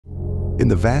In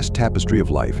the vast tapestry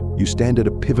of life, you stand at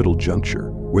a pivotal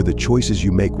juncture where the choices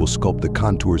you make will sculpt the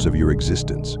contours of your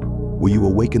existence. Will you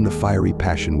awaken the fiery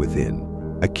passion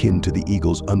within, akin to the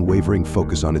eagle's unwavering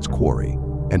focus on its quarry,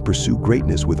 and pursue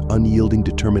greatness with unyielding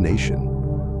determination?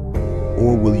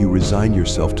 Or will you resign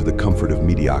yourself to the comfort of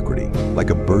mediocrity,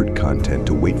 like a bird content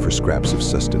to wait for scraps of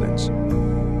sustenance?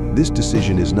 This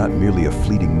decision is not merely a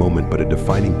fleeting moment but a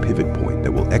defining pivot point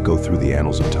that will echo through the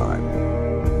annals of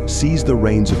time. Seize the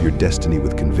reins of your destiny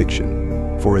with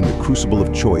conviction, for in the crucible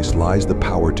of choice lies the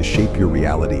power to shape your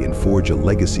reality and forge a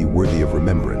legacy worthy of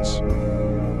remembrance.